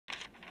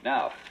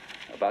Now,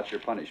 about your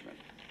punishment.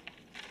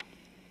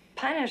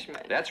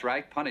 Punishment? That's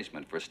right,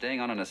 punishment for staying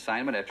on an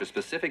assignment after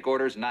specific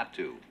orders not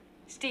to.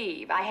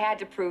 Steve, I had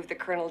to prove that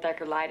Colonel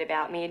Decker lied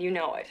about me, and you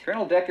know it.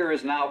 Colonel Decker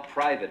is now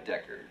Private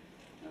Decker.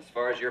 As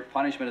far as your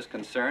punishment is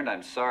concerned,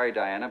 I'm sorry,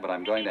 Diana, but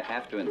I'm going to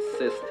have to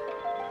insist.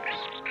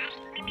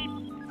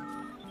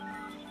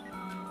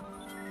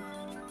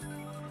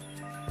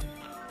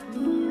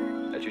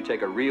 That you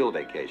take a real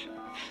vacation.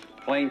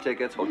 Plane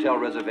tickets, hotel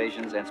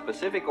reservations, and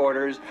specific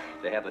orders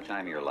to have the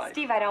time of your life.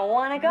 Steve, I don't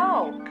want to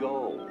go.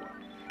 Go.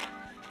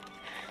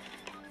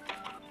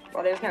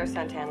 Well, there's no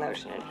suntan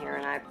lotion in here,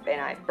 and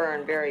I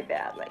burn very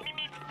badly.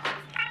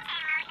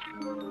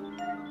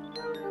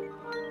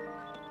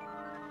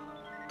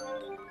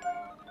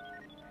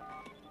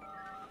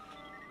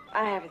 I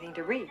don't have anything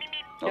to read.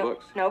 No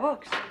books? No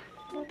books.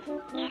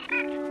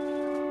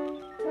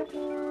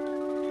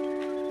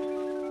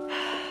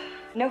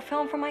 No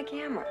film for my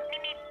camera.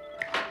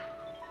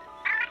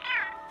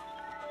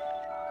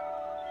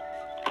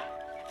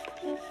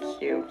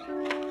 Cute.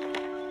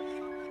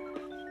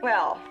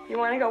 Well, you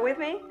want to go with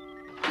me?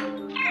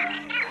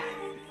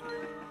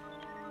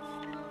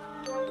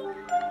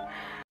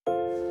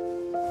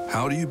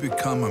 How do you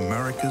become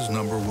America's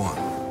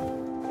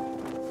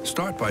 #1?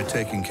 Start by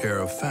taking care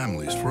of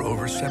families for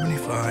over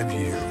 75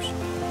 years.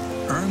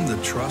 Earn the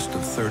trust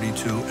of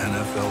 32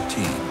 NFL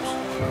teams.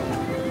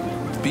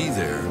 Be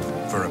there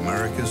for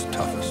America's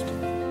toughest.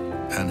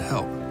 And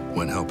help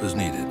when help is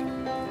needed.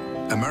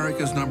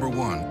 America's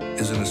 #1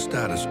 isn't a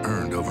status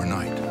earned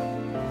overnight.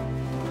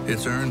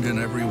 It's earned in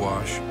every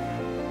wash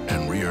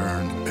and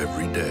re-earned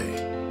every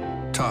day.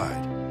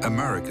 Tide,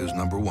 America's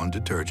 #1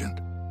 detergent.